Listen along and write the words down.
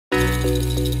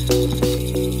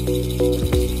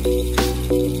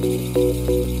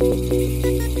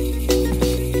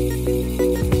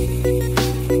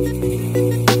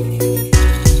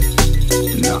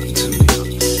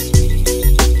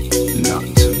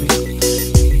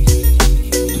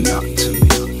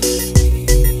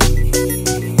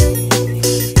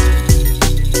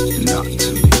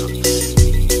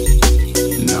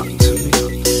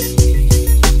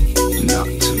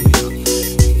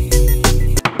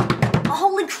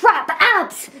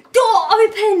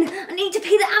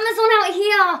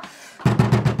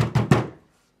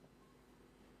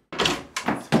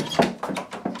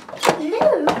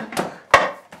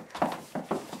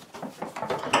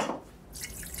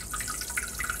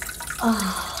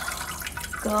Oh,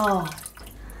 God.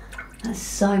 That's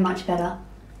so much better.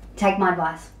 Take my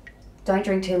advice. Don't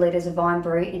drink 2 litres of vine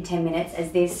brew in 10 minutes,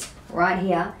 as this right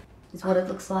here is what it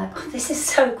looks like. Oh, this is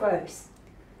so gross.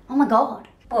 Oh my God.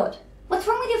 What? What's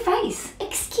wrong with your face?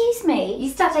 Excuse me? You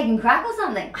start taking crack or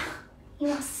something? You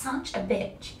are such a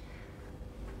bitch.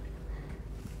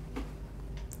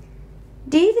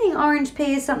 Do you think orange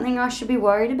pea is something I should be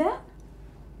worried about?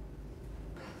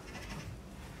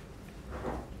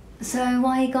 So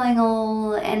why are you going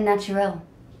all en naturel?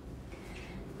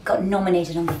 Got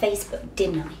nominated on Facebook,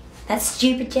 didn't I? That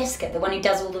stupid Jessica, the one who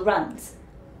does all the runs.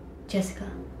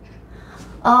 Jessica?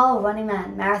 Oh, Running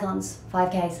Man, marathons,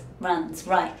 5Ks. Runs,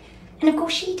 right. And of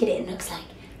course she did it and looks like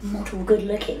model good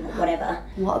looking or whatever.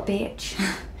 What a bitch.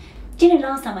 Do you know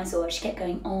last time I saw her, she kept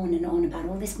going on and on about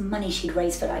all this money she'd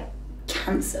raised for like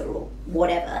cancer or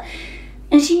whatever.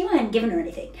 And she knew I hadn't given her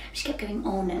anything. She kept going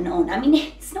on and on. I mean,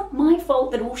 it's not my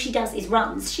fault that all she does is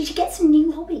runs. She should get some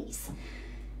new hobbies.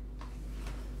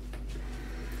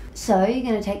 So, you're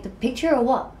going to take the picture or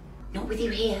what? Not with you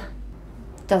here.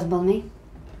 Doesn't bother me.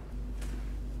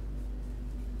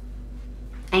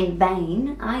 Ain't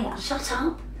vain, are ya? Shut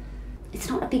up. It's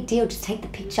not a big deal, just take the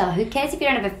picture. Who cares if you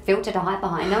don't have a filter to hide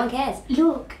behind? No one cares.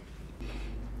 Look,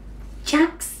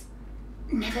 Jack's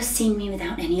never seen me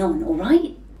without any on, all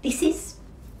right? This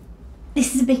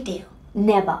is a big deal.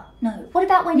 Never. No. What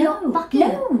about when you're fucking?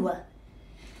 No.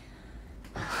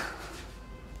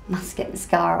 Must get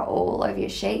mascara all over your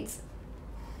sheets.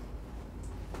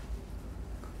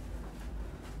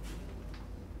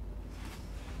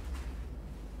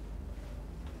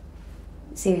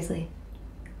 Seriously.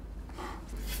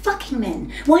 Fucking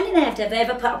men. Why do they have to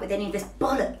ever put up with any of this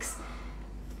bollocks?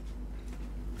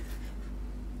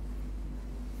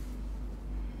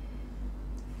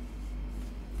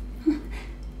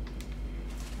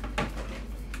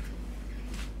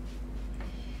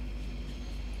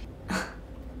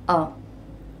 Oh,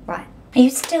 right. Are you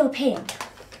still peeing?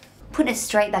 Putting it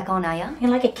straight back on, are ya? You're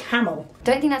like a camel.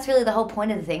 Don't think that's really the whole point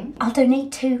of the thing. I'll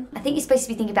donate too. I think you're supposed to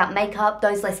be thinking about makeup,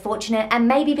 those less fortunate, and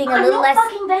maybe being a little less... I'm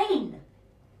not fucking vain.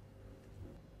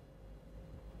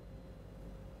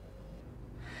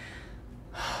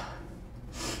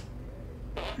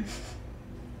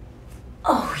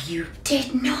 Oh, you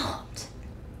did not.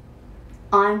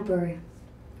 I'm Brew.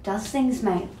 Does things,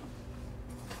 mate.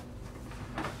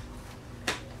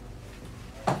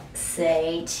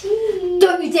 Say cheese.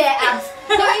 Don't you dare, Abs!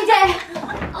 Don't you dare!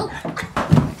 Oh.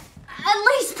 At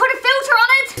least put a filter on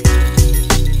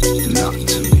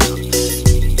it!